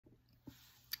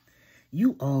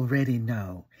You already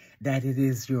know that it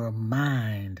is your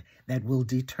mind that will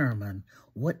determine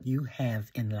what you have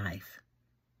in life,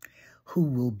 who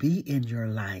will be in your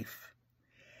life,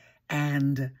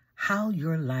 and how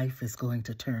your life is going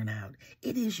to turn out.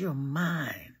 It is your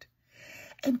mind.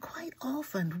 And quite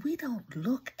often, we don't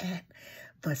look at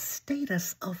the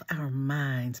status of our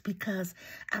minds because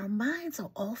our minds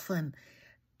are often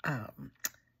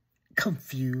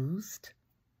confused.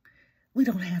 We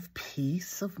don't have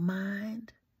peace of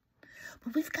mind.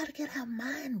 But we've got to get our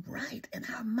mind right and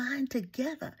our mind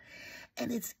together.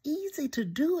 And it's easy to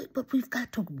do it, but we've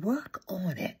got to work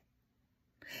on it.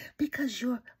 Because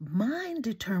your mind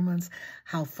determines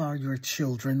how far your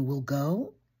children will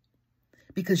go.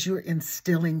 Because you're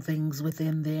instilling things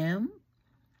within them.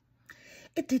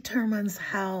 It determines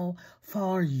how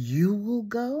far you will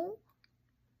go.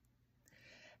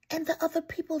 And the other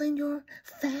people in your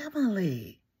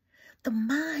family. The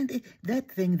mind,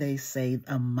 that thing they say,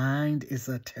 a mind is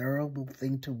a terrible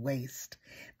thing to waste.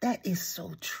 That is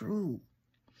so true.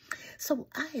 So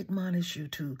I admonish you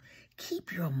to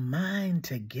keep your mind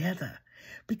together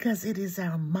because it is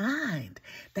our mind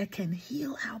that can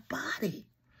heal our body.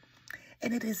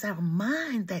 And it is our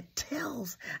mind that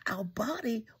tells our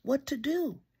body what to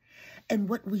do. And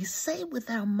what we say with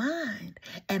our mind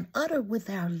and utter with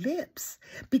our lips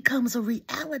becomes a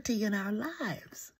reality in our lives.